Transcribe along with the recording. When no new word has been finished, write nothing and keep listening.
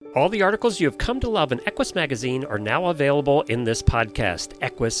All the articles you have come to love in Equus Magazine are now available in this podcast,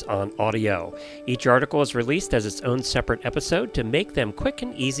 Equus on Audio. Each article is released as its own separate episode to make them quick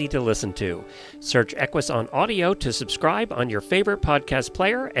and easy to listen to. Search Equus on Audio to subscribe on your favorite podcast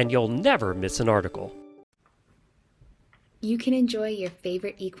player, and you'll never miss an article. You can enjoy your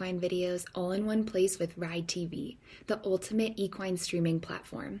favorite equine videos all in one place with Ride TV, the ultimate equine streaming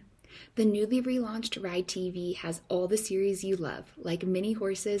platform. The newly relaunched Ride TV has all the series you love, like mini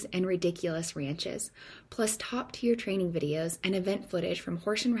horses and ridiculous ranches, plus top-tier training videos and event footage from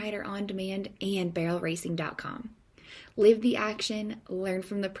Horse and Rider On Demand and BarrelRacing.com. Live the action, learn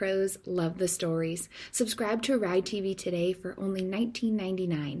from the pros, love the stories. Subscribe to Ride TV today for only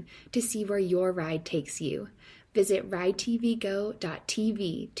 $19.99 to see where your ride takes you. Visit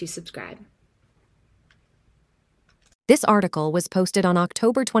ridetvgo.tv to subscribe. This article was posted on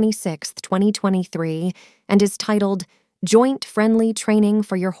October 26, 2023, and is titled, Joint-Friendly Training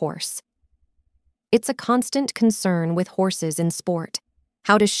for Your Horse. It's a constant concern with horses in sport,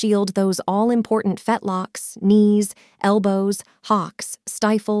 how to shield those all-important fetlocks, knees, elbows, hocks,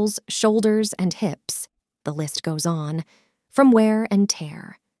 stifles, shoulders, and hips, the list goes on, from wear and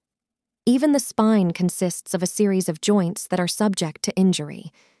tear. Even the spine consists of a series of joints that are subject to injury.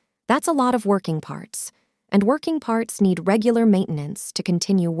 That's a lot of working parts. And working parts need regular maintenance to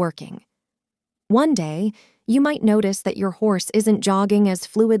continue working. One day, you might notice that your horse isn't jogging as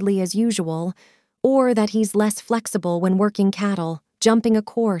fluidly as usual, or that he's less flexible when working cattle, jumping a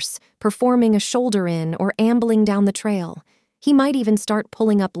course, performing a shoulder-in, or ambling down the trail. He might even start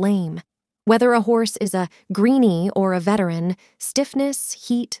pulling up lame. Whether a horse is a greenie or a veteran, stiffness,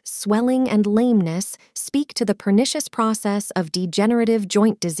 heat, swelling, and lameness speak to the pernicious process of degenerative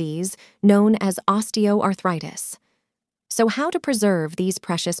joint disease known as osteoarthritis. So how to preserve these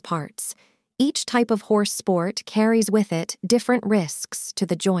precious parts? Each type of horse sport carries with it different risks to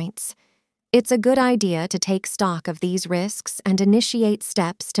the joints. It's a good idea to take stock of these risks and initiate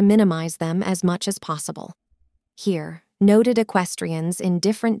steps to minimize them as much as possible. Here, noted equestrians in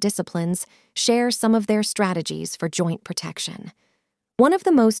different disciplines share some of their strategies for joint protection. One of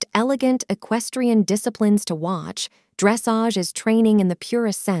the most elegant equestrian disciplines to watch, dressage is training in the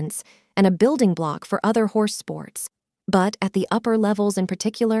purest sense and a building block for other horse sports. But at the upper levels in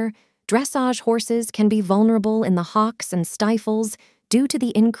particular, dressage horses can be vulnerable in the hocks and stifles due to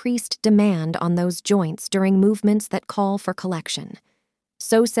the increased demand on those joints during movements that call for collection.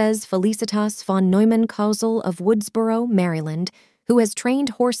 So says Felicitas von Neumann-Kosel of Woodsboro, Maryland, who has trained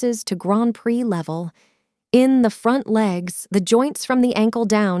horses to Grand Prix level. In the front legs, the joints from the ankle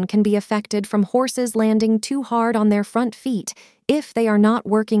down can be affected from horses landing too hard on their front feet if they are not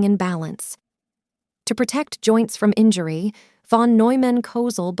working in balance. To protect joints from injury, von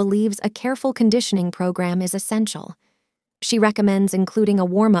Neumann-Kosel believes a careful conditioning program is essential. She recommends including a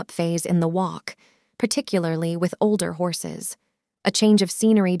warm-up phase in the walk, particularly with older horses. A change of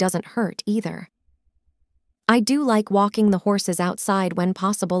scenery doesn't hurt either. I do like walking the horses outside when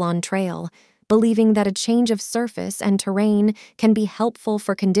possible on trail, believing that a change of surface and terrain can be helpful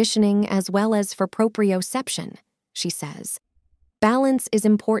for conditioning as well as for proprioception, she says. Balance is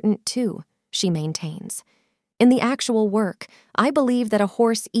important too, she maintains. In the actual work, I believe that a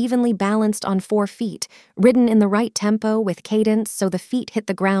horse evenly balanced on 4 feet, ridden in the right tempo with cadence so the feet hit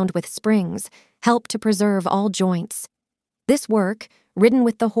the ground with springs, help to preserve all joints. This work, ridden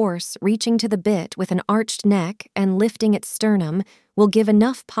with the horse reaching to the bit with an arched neck and lifting its sternum, will give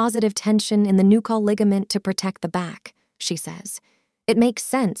enough positive tension in the nuchal ligament to protect the back, she says. It makes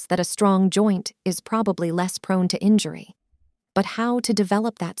sense that a strong joint is probably less prone to injury. But how to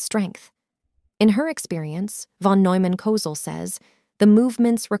develop that strength? In her experience, von Neumann-Kosel says, the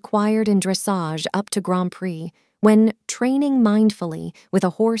movements required in dressage up to Grand Prix, when training mindfully with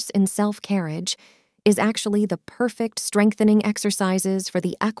a horse in self-carriage, is actually the perfect strengthening exercises for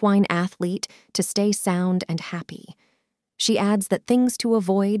the equine athlete to stay sound and happy. She adds that things to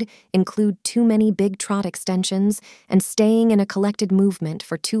avoid include too many big trot extensions and staying in a collected movement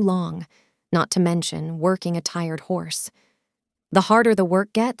for too long, not to mention working a tired horse. The harder the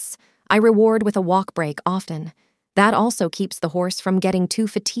work gets, I reward with a walk break often. That also keeps the horse from getting too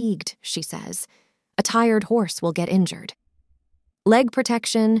fatigued, she says. A tired horse will get injured. Leg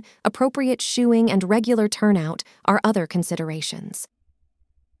protection, appropriate shoeing, and regular turnout are other considerations.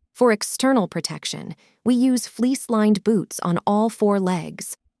 For external protection, we use fleece-lined boots on all 4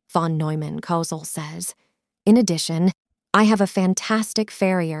 legs, von Neumann-Kosel says. In addition, I have a fantastic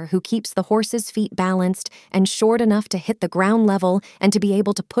farrier who keeps the horse's feet balanced and short enough to hit the ground level and to be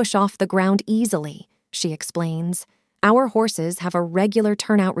able to push off the ground easily, she explains. Our horses have a regular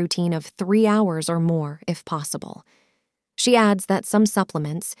turnout routine of 3 hours or more, if possible. She adds that some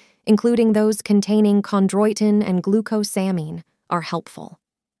supplements, including those containing chondroitin and glucosamine, are helpful.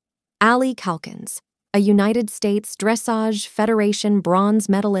 Allie Calkins, a United States Dressage Federation bronze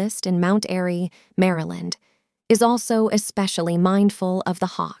medalist in Mount Airy, Maryland, is also especially mindful of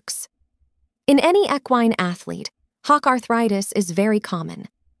the hocks. In any equine athlete, hock arthritis is very common,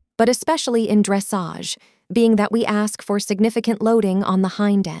 but especially in dressage, being that we ask for significant loading on the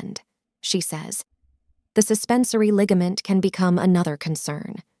hind end, she says. The suspensory ligament can become another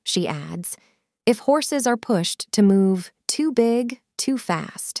concern, she adds, if horses are pushed to move too big, too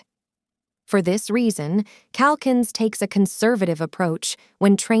fast. For this reason, Calkins takes a conservative approach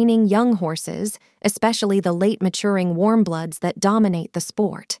when training young horses, especially the late-maturing warm bloods that dominate the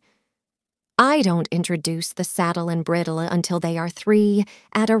sport. I don't introduce the saddle and bridle until they are 3,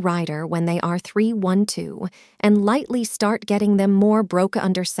 add a rider when they are 3-1-2, and lightly start getting them more broke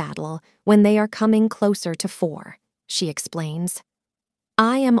under saddle when they are coming closer to 4, she explains.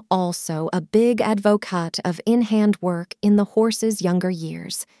 I am also a big advocate of in-hand work in the horse's younger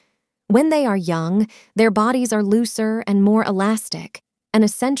years. When they are young, their bodies are looser and more elastic, an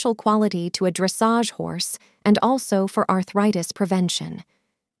essential quality to a dressage horse and also for arthritis prevention.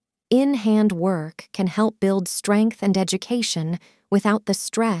 In-hand work can help build strength and education without the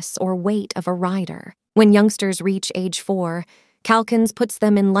stress or weight of a rider. When youngsters reach age 4, Calkins puts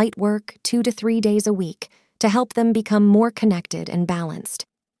them in light work 2 to 3 days a week to help them become more connected and balanced.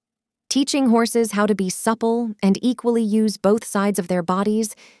 Teaching horses how to be supple and equally use both sides of their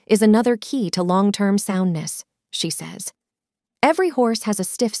bodies is another key to long-term soundness, she says. Every horse has a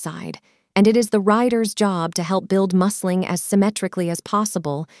stiff side, and it is the rider's job to help build muscling as symmetrically as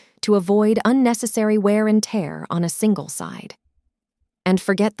possible to avoid unnecessary wear and tear on a single side. And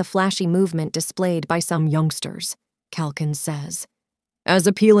forget the flashy movement displayed by some youngsters, Calkins says. As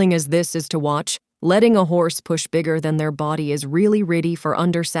appealing as this is to watch, letting a horse push bigger than their body is really ready for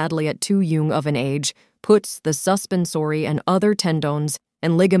undersaddly at too young of an age puts the suspensory and other tendons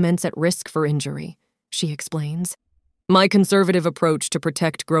and ligaments at risk for injury, she explains. My conservative approach to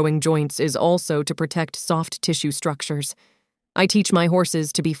protect growing joints is also to protect soft tissue structures. I teach my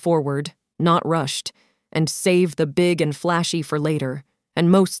horses to be forward, not rushed, and save the big and flashy for later,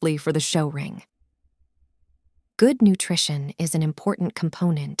 and mostly for the show ring. Good nutrition is an important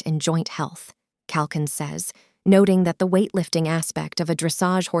component in joint health, Calkins says, noting that the weightlifting aspect of a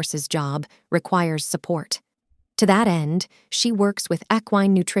dressage horse's job requires support. To that end, she works with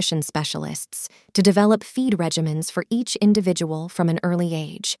equine nutrition specialists to develop feed regimens for each individual from an early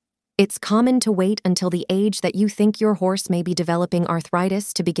age. It's common to wait until the age that you think your horse may be developing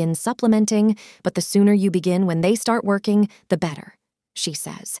arthritis to begin supplementing, but the sooner you begin when they start working, the better, she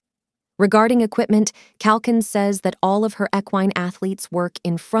says. Regarding equipment, Calkins says that all of her equine athletes work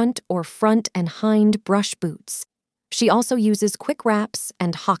in front or front and hind brush boots. She also uses quick wraps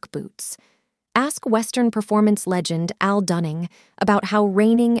and hock boots. Ask Western performance legend Al Dunning about how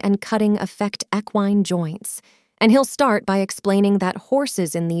reining and cutting affect equine joints, and he'll start by explaining that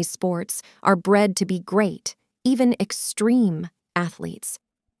horses in these sports are bred to be great, even extreme, athletes.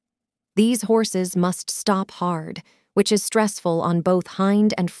 These horses must stop hard, which is stressful on both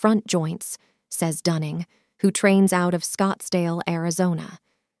hind and front joints, says Dunning, who trains out of Scottsdale, Arizona.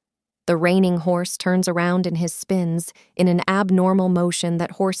 The reining horse turns around in his spins in an abnormal motion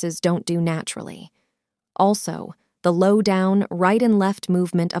that horses don't do naturally. Also, the low-down, right and left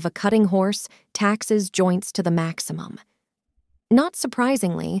movement of a cutting horse taxes joints to the maximum. Not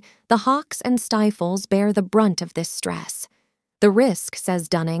surprisingly, the hocks and stifles bear the brunt of this stress. The risk, says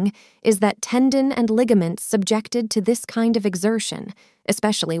Dunning, is that tendon and ligaments subjected to this kind of exertion,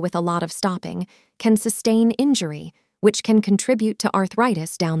 especially with a lot of stopping, can sustain injury, which can contribute to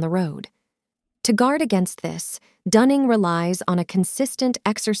arthritis down the road. To guard against this, Dunning relies on a consistent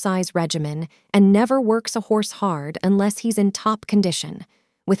exercise regimen and never works a horse hard unless he's in top condition,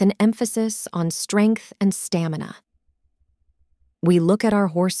 with an emphasis on strength and stamina. We look at our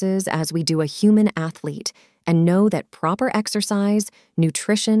horses as we do a human athlete and know that proper exercise,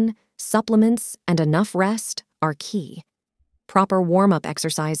 nutrition, supplements, and enough rest are key. Proper warm-up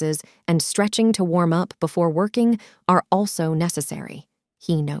exercises and stretching to warm up before working are also necessary,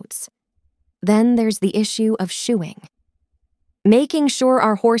 he notes. Then there's the issue of shoeing. Making sure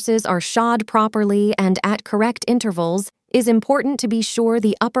our horses are shod properly and at correct intervals is important to be sure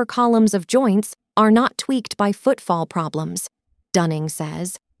the upper columns of joints are not tweaked by footfall problems, Dunning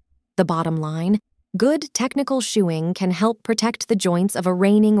says. The bottom line, good technical shoeing can help protect the joints of a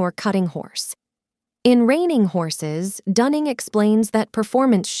reining or cutting horse. In reining horses, Dunning explains that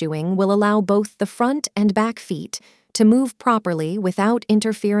performance shoeing will allow both the front and back feet to move properly without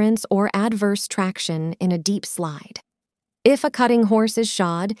interference or adverse traction in a deep slide. If a cutting horse is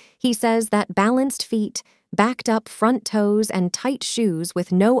shod, he says that balanced feet, backed up front toes, and tight shoes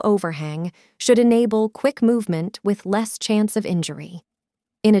with no overhang should enable quick movement with less chance of injury.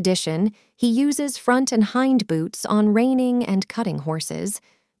 In addition, he uses front and hind boots on reining and cutting horses,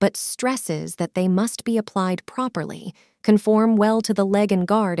 but stresses that they must be applied properly, conform well to the leg and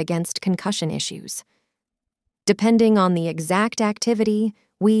guard against concussion issues. Depending on the exact activity,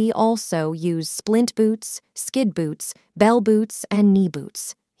 we also use splint boots, skid boots, bell boots, and knee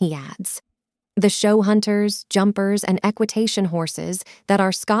boots, he adds. The show hunters, jumpers, and equitation horses that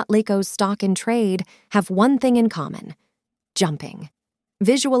are Scott Lico's stock in trade have one thing in common: jumping.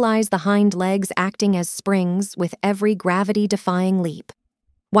 Visualize the hind legs acting as springs with every gravity-defying leap.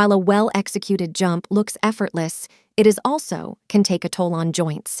 While a well-executed jump looks effortless, it can take a toll on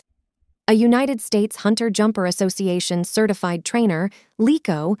joints. A United States Hunter-Jumper Association certified trainer,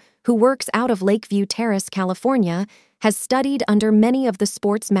 Lico, who works out of Lakeview Terrace, California, has studied under many of the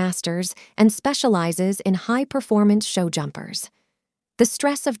sport's masters and specializes in high-performance show jumpers. The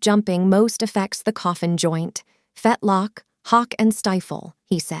stress of jumping most affects the coffin joint, fetlock, hock, and stifle,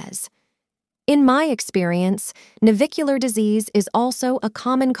 he says. In my experience, navicular disease is also a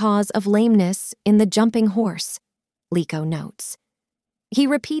common cause of lameness in the jumping horse, Lico notes. He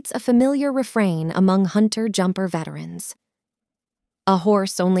repeats a familiar refrain among hunter-jumper veterans. A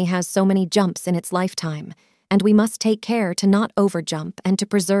horse only has so many jumps in its lifetime, and we must take care to not overjump and to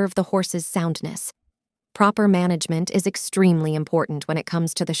preserve the horse's soundness. Proper management is extremely important when it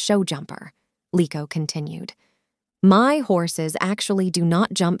comes to the show jumper, Lico continued. My horses actually do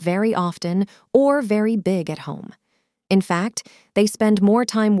not jump very often or very big at home. In fact, they spend more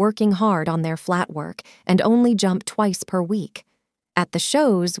time working hard on their flat work and only jump twice per week. At the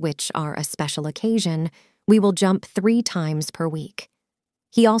shows, which are a special occasion, we will jump 3 times per week.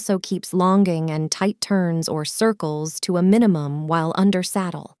 He also keeps longing and tight turns or circles to a minimum while under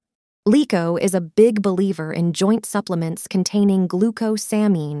saddle. Lico is a big believer in joint supplements containing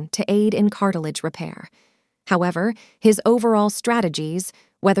glucosamine to aid in cartilage repair. However, his overall strategies,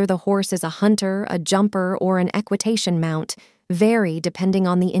 whether the horse is a hunter, a jumper, or an equitation mount, vary depending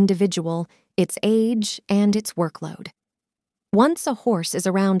on the individual, its age, and its workload. Once a horse is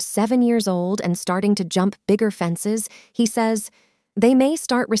around 7 years old and starting to jump bigger fences, he says, they may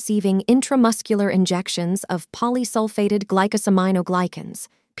start receiving intramuscular injections of polysulfated glycosaminoglycans,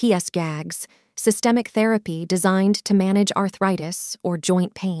 PSGAGs, systemic therapy designed to manage arthritis or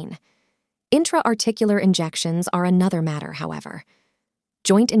joint pain. Intra-articular injections are another matter, however.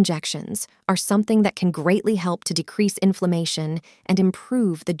 Joint injections are something that can greatly help to decrease inflammation and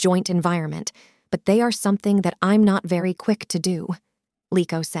improve the joint environment, but they are something that I'm not very quick to do,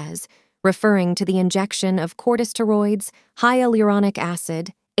 Lico says, referring to the injection of corticosteroids, hyaluronic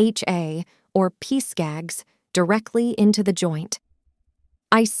acid, HA, or PSGAGs directly into the joint.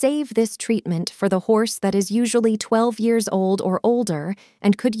 I save this treatment for the horse that is usually 12 years old or older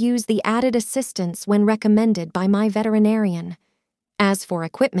and could use the added assistance when recommended by my veterinarian. As for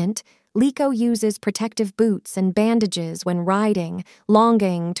equipment, Lico uses protective boots and bandages when riding,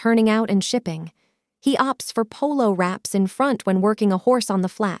 longing, turning out, and shipping. He opts for polo wraps in front when working a horse on the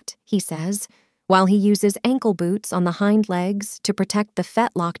flat, he says, while he uses ankle boots on the hind legs to protect the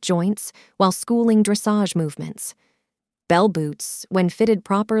fetlock joints while schooling dressage movements. Bell boots, when fitted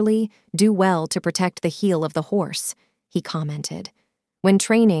properly, do well to protect the heel of the horse, he commented. When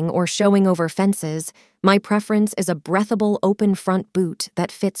training or showing over fences, my preference is a breathable open front boot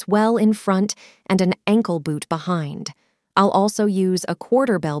that fits well in front and an ankle boot behind. I'll also use a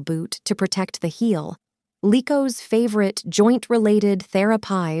quarter bell boot to protect the heel. Lico's favorite joint-related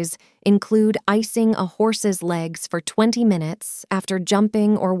therapies include icing a horse's legs for 20 minutes after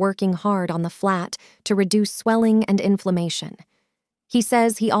jumping or working hard on the flat to reduce swelling and inflammation. He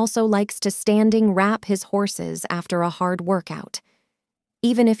says he also likes to standing wrap his horses after a hard workout.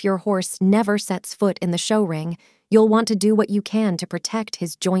 Even if your horse never sets foot in the show ring, you'll want to do what you can to protect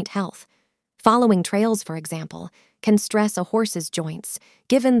his joint health. Following trails, for example, can stress a horse's joints,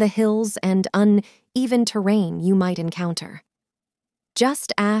 given the hills and uneven terrain you might encounter.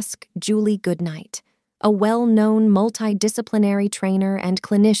 Just ask Julie Goodnight, a well-known multidisciplinary trainer and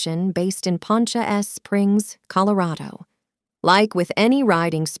clinician based in Poncha Springs, Colorado. Like with any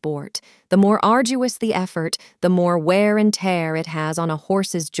riding sport, the more arduous the effort, the more wear and tear it has on a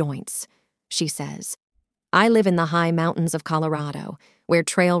horse's joints, she says. I live in the high mountains of Colorado, where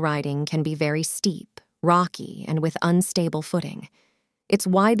trail riding can be very steep, rocky, and with unstable footing. It's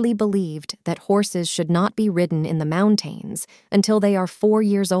widely believed that horses should not be ridden in the mountains until they are 4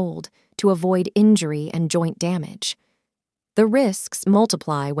 years old to avoid injury and joint damage. The risks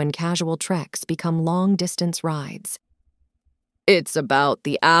multiply when casual treks become long-distance rides. It's about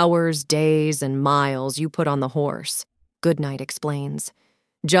the hours, days, and miles you put on the horse, Goodnight explains.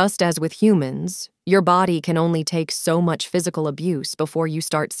 Just as with humans, your body can only take so much physical abuse before you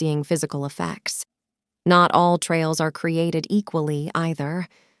start seeing physical effects. Not all trails are created equally, either.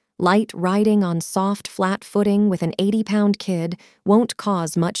 Light riding on soft, flat footing with an 80-pound kid won't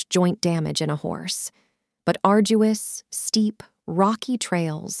cause much joint damage in a horse. But arduous, steep, rocky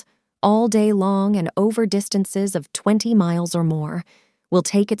trails, all day long and over distances of 20 miles or more, will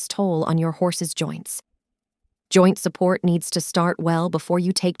take its toll on your horse's joints. Joint support needs to start well before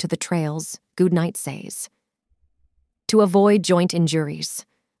you take to the trails, Goodnight says. To avoid joint injuries,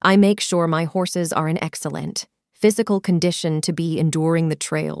 I make sure my horses are in excellent physical condition to be enduring the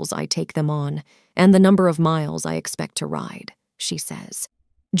trails I take them on and the number of miles I expect to ride, she says.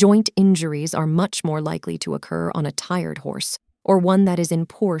 Joint injuries are much more likely to occur on a tired horse or one that is in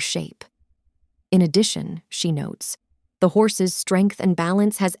poor shape. In addition, she notes, the horse's strength and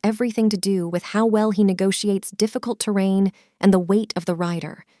balance has everything to do with how well he negotiates difficult terrain and the weight of the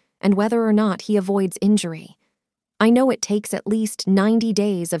rider, and whether or not he avoids injury. I know it takes at least 90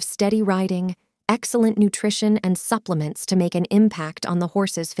 days of steady riding, excellent nutrition, and supplements to make an impact on the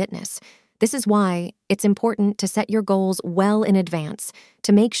horse's fitness. This is why it's important to set your goals well in advance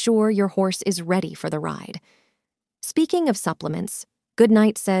to make sure your horse is ready for the ride. Speaking of supplements,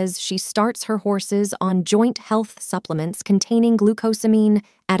 Goodnight says she starts her horses on joint health supplements containing glucosamine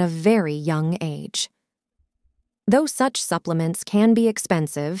at a very young age. Though such supplements can be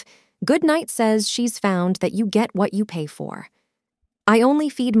expensive, Goodnight says she's found that you get what you pay for. I only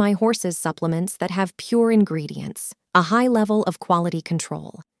feed my horses supplements that have pure ingredients, a high level of quality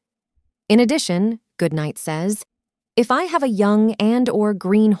control. In addition, Goodnight says, if I have a young and/or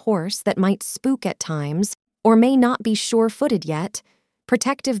green horse that might spook at times or may not be sure-footed yet,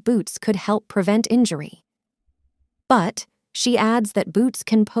 protective boots could help prevent injury. But she adds that boots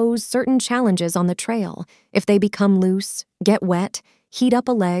can pose certain challenges on the trail if they become loose, get wet, heat up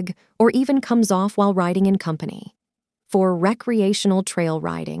a leg, or even comes off while riding in company. For recreational trail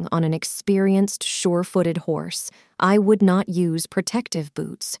riding on an experienced, sure-footed horse, I would not use protective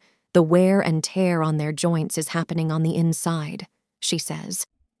boots. The wear and tear on their joints is happening on the inside, she says.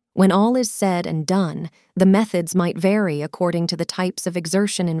 When all is said and done, the methods might vary according to the types of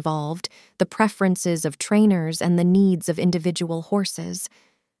exertion involved, the preferences of trainers, and the needs of individual horses.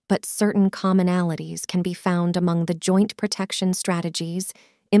 But certain commonalities can be found among the joint protection strategies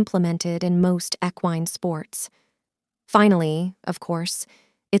implemented in most equine sports. Finally, of course,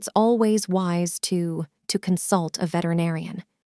 it's always wise to consult a veterinarian.